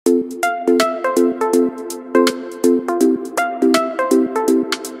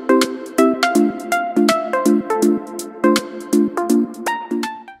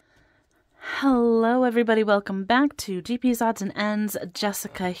everybody, welcome back to GP's Odds and Ends.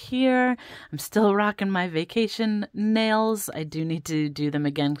 Jessica here. I'm still rocking my vacation nails. I do need to do them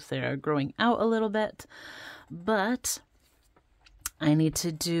again because they're growing out a little bit, but I'm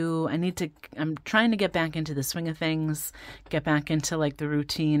trying to get back into the swing of things, get back into like the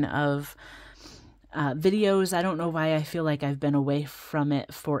routine of videos. I don't know why I feel like I've been away from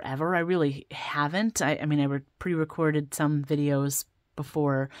it forever. I really haven't. I mean, I pre-recorded some videos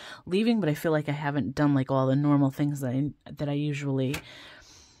before leaving, but I feel like I haven't done like all the normal things that I usually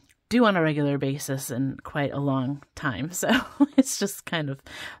do on a regular basis in quite a long time. So it's just kind of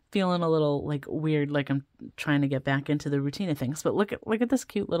feeling a little like weird, like I'm trying to get back into the routine of things. But look at this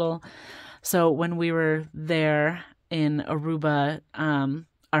cute little. So when we were there in Aruba,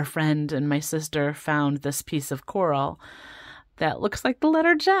 our friend and my sister found this piece of coral that looks like the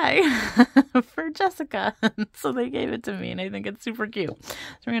letter J for Jessica. So they gave it to me, and I think it's super cute. So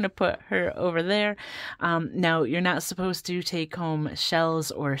we're going to put her over there. Now, you're not supposed to take home shells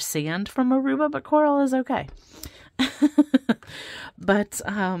or sand from Aruba, but coral is okay. But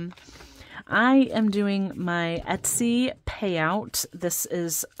I am doing my Etsy payout. This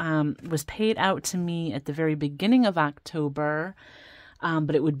was paid out to me at the very beginning of October.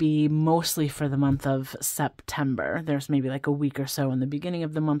 But it would be mostly for the month of September. There's maybe like a week or so in the beginning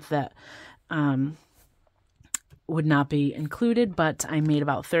of the month that would not be included, but I made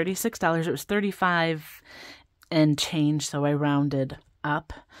about $36. It was $35 and change, so I rounded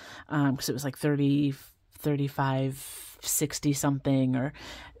up because it was like 30, 35, 60 something, or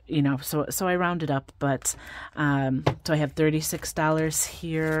so I rounded up, but so I have $36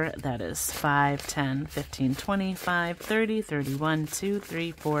 here. That is 5, 10, 15, 25, 30, 31, 2,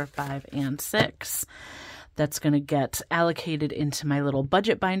 3, 4, 5, and 6. That's going to get allocated into my little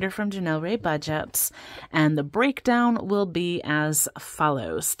budget binder from Janelle Ray Budgets, and the breakdown will be as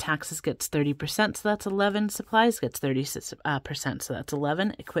follows. Taxes gets 30%, so that's 11. Supplies gets 30%, so that's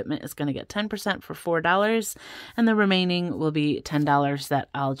 11. Equipment is going to get 10% for $4, and the remaining will be $10 that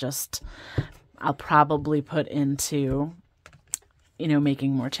I'll probably put into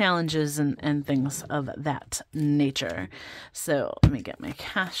making more challenges and things of that nature. So let me get my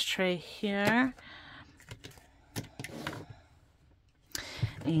cash tray here.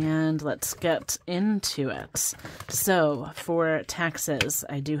 And let's get into it. So for taxes,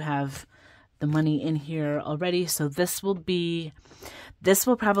 I do have the money in here already. So this will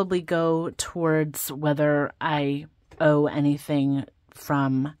probably go towards whether I owe anything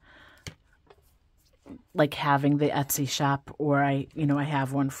from like having the Etsy shop, or I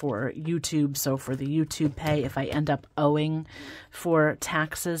have one for YouTube. So for the YouTube pay, if I end up owing for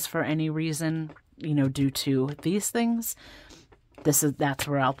taxes for any reason, due to these things, that's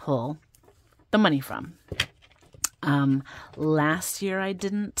where I'll pull the money from. Last year I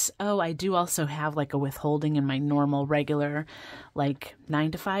didn't. I do also have like a withholding in my normal regular like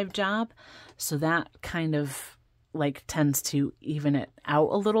 9-to-5 job. So that kind of like tends to even it out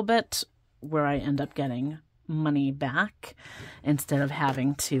a little bit, where I end up getting money back instead of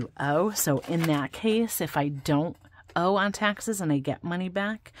having to owe. So in that case, if I don't owe on taxes and I get money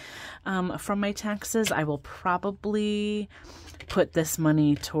back from my taxes, I will probably put this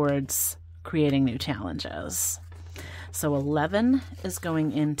money towards creating new challenges. So 11 is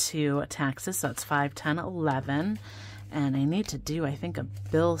going into taxes. So that's 5, 10, 11. And I need to do, I think, a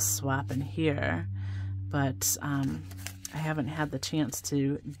bill swap in here. But I haven't had the chance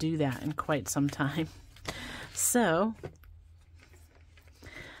to do that in quite some time. So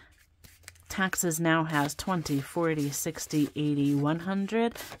taxes now has 20, 40, 60, 80,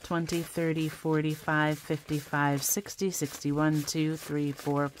 100, 20, 30, 45, 55, 60, 61, 2, 3,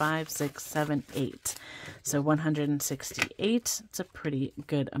 4, 5, 6, 7, 8. So 168. It's a pretty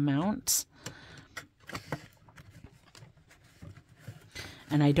good amount.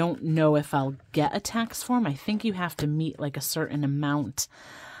 And I don't know if I'll get a tax form. I think you have to meet like a certain amount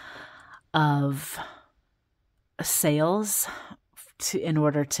of sales in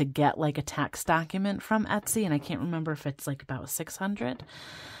order to get like a tax document from Etsy. And I can't remember if it's like about 600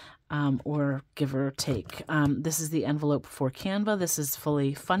 or give or take. This is the envelope for Canva. This is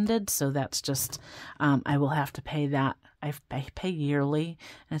fully funded. So that's just, I will have to pay that. I pay yearly,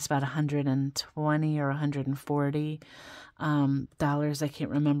 and it's about $120 or $140 dollars. I can't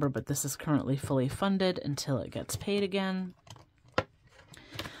remember, but this is currently fully funded until it gets paid again.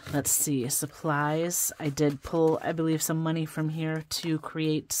 Let's see, supplies. I did pull, I believe, some money from here to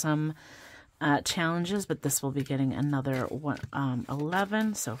create some challenges, but this will be getting another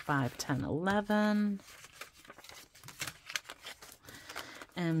 11. So 5, 10, 11.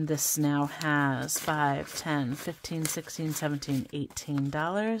 And this now has 5, 10, 15, 16, 17,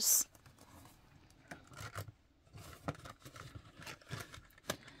 $18.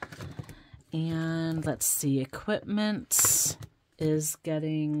 And let's see, equipment is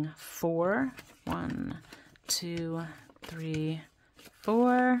getting 4. 1, 2, 3,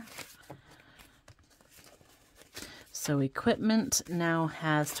 4. So equipment now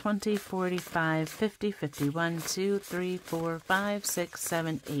has 20, 45, 50, 51, 2, 3, 4, 5, 6,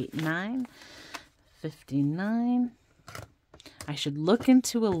 7, 8, 9, 59. I should look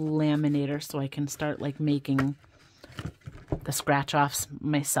into a laminator so I can start like making the scratch offs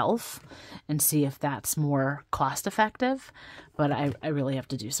myself and see if that's more cost effective. But I really have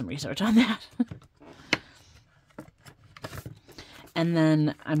to do some research on that. And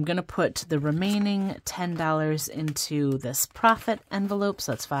then I'm going to put the remaining $10 into this profit envelope.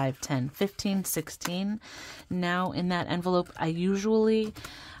 So that's 5, 10, 15, 16. Now in that envelope, I usually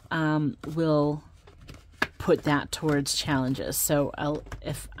will put that towards challenges. So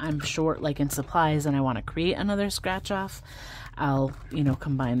if I'm short like in supplies and I want to create another scratch off, I'll,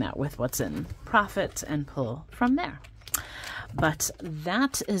 combine that with what's in profit and pull from there. But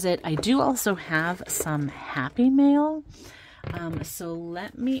that is it. I do also have some Happy Mail. So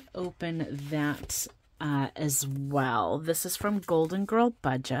let me open that as well. This is from Golden Girl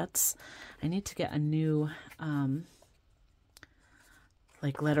Budgets. I need to get a new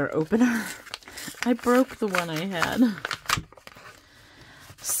letter opener. I broke the one I had.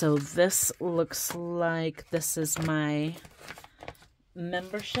 So this looks like this is my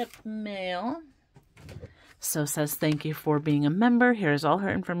membership mail. So it says, thank you for being a member. Here's all her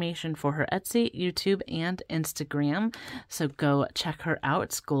information for her Etsy, YouTube, and Instagram. So go check her out.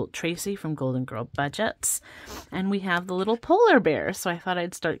 It's Tracy from Golden Girl Budgets. And we have the little polar bear. So I thought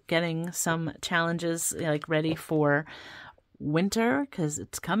I'd start getting some challenges ready for winter because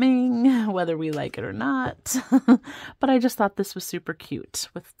it's coming, whether we like it or not. But I just thought this was super cute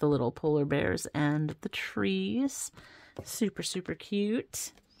with the little polar bears and the trees. Super, super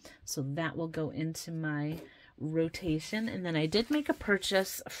cute. So that will go into my rotation. And then I did make a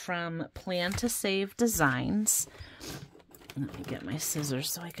purchase from Plan to Save Designs. Let me get my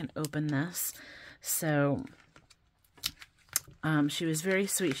scissors so I can open this. So she was very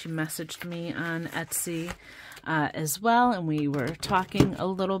sweet. She messaged me on Etsy as well, and we were talking a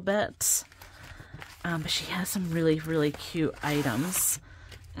little bit. But she has some really, really cute items,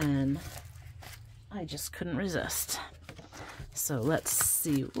 and I just couldn't resist. So let's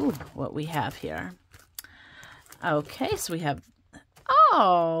see what we have here. Okay, so we have,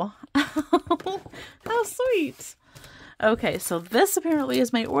 oh, how sweet. Okay, so this apparently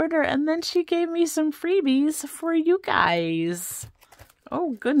is my order, and then she gave me some freebies for you guys.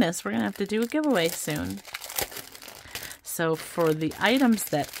 Oh goodness, we're gonna have to do a giveaway soon. So for the items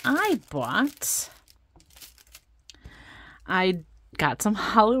that I bought, I got some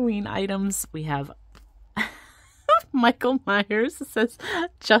Halloween items. We have Michael Myers. Says,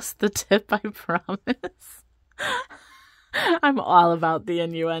 just the tip, I promise. I'm all about the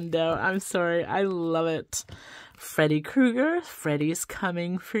innuendo. I'm sorry. I love it. Freddy Krueger. Freddy's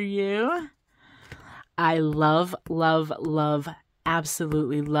coming for you. I love, love, love,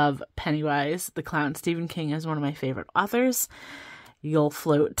 absolutely love Pennywise the Clown. Stephen King is one of my favorite authors. You'll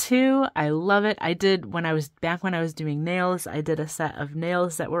Float too. I love it. I did when I was doing nails, I did a set of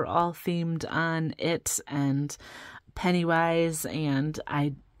nails that were all themed on it and Pennywise, and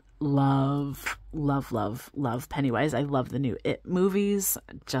I love, love, love, love Pennywise. I love the new It movies.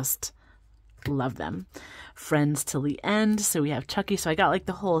 Just love them. Friends till the end. So we have Chucky. So I got like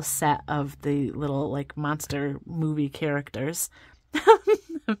the whole set of the little like monster movie characters.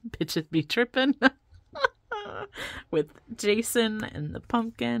 Bitches be tripping. With Jason and the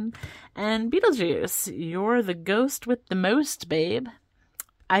pumpkin and Beetlejuice. You're the ghost with the most, babe.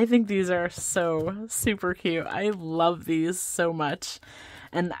 I think these are so super cute. I love these so much.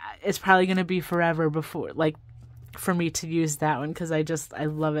 And it's probably going to be forever before, like, for me to use that one because I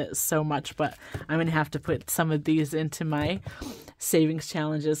love it so much. But I'm going to have to put some of these into my savings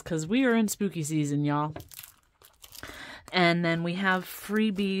challenges because we are in spooky season, y'all. And then we have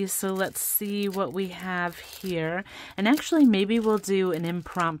freebies, so let's see what we have here. And actually, maybe we'll do an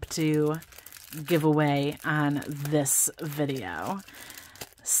impromptu giveaway on this video.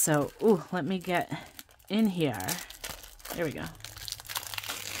 So, let me get in here. There we go.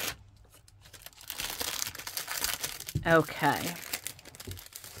 Okay.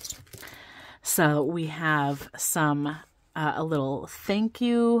 So we have a little thank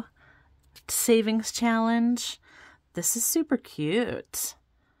you savings challenge. This is super cute.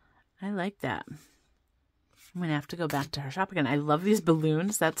 I like that. I'm going to have to go back to her shop again. I love these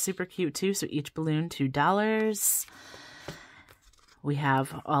balloons. That's super cute too. So each balloon, $2. We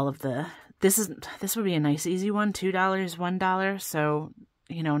have all of the, this would be a nice easy one, $2, $1. So,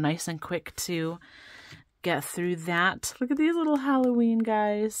 you know, nice and quick to get through that. Look at these little Halloween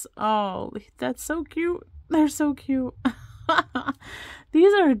guys. Oh, that's so cute. They're so cute.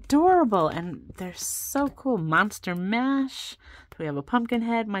 These are adorable, and they're so cool. Monster Mash. We have a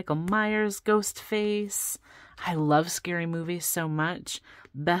Pumpkinhead, Michael Myers, Ghostface. I love scary movies so much.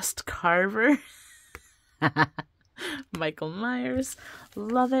 Best Carver. Michael Myers.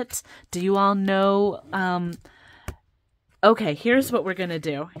 Love it. Do you all know... Okay, here's what we're going to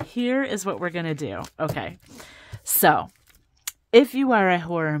do. Here is what we're going to do. Okay, so if you are a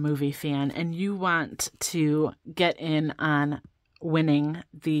horror movie fan and you want to get in on winning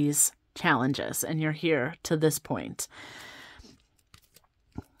these challenges and you're here to this point,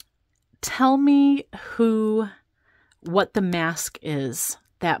 tell me what the mask is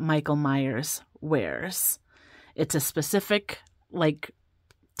that Michael Myers wears. It's a specific, like,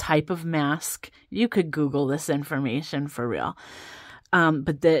 type of mask. You could Google this information for real.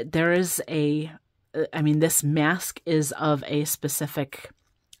 But there is this mask is of a specific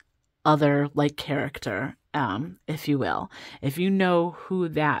other, like, character, if you will. If you know who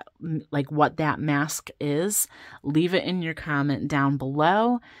that, like, what that mask is, leave it in your comment down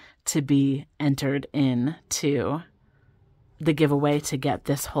below to be entered into the giveaway to get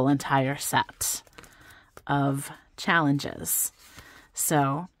this whole entire set of challenges.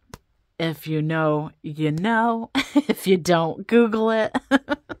 So if you know, you know. If you don't, Google it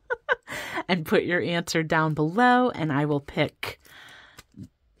and put your answer down below, and I will pick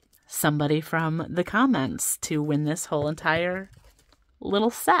somebody from the comments to win this whole entire little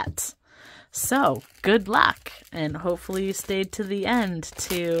set. So good luck, and hopefully you stayed to the end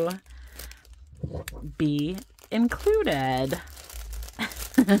to be included.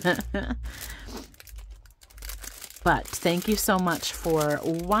 But thank you so much for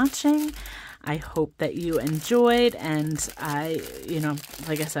watching. I hope that you enjoyed, and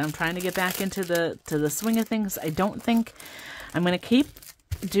like I said, I'm trying to get back into the swing of things. I don't think I'm going to keep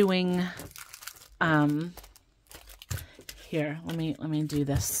doing, here, let me do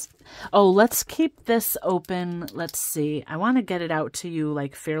this. Oh, let's keep this open. Let's see. I want to get it out to you,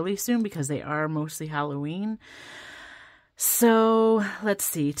 like, fairly soon because they are mostly Halloween. So let's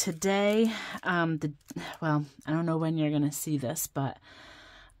see, today, well, I don't know when you're going to see this, but,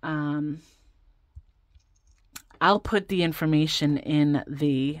 I'll put the information in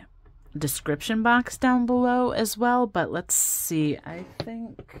the description box down below as well, but let's see, I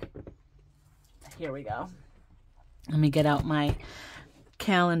think, here we go. Let me get out my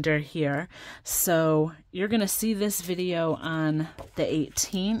calendar here. So you're going to see this video on the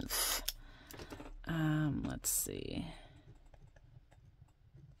 18th. Let's see.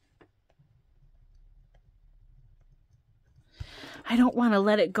 I don't want to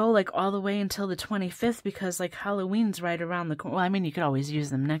let it go, like, all the way until the 25th because, like, Halloween's right around the corner. Well, I mean, you could always use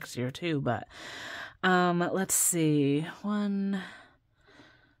them next year too, but let's see. 1,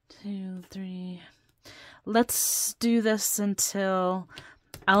 2, 3. Let's do this until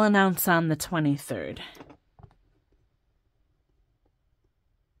I'll announce on the 23rd.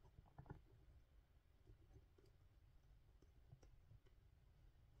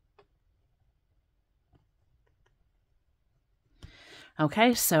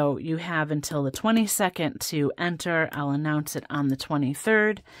 Okay, so you have until the 22nd to enter. I'll announce it on the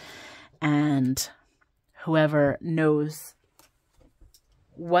 23rd. And whoever knows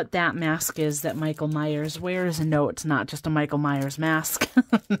what that mask is that Michael Myers wears, and no, it's not just a Michael Myers mask.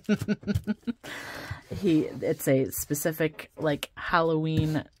 It's a specific, like,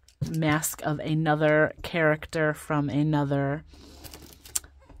 Halloween mask of another character from another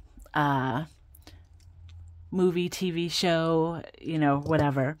movie, TV show, you know,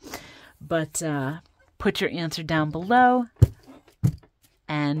 whatever. But put your answer down below.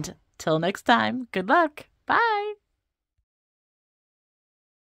 And till next time, good luck.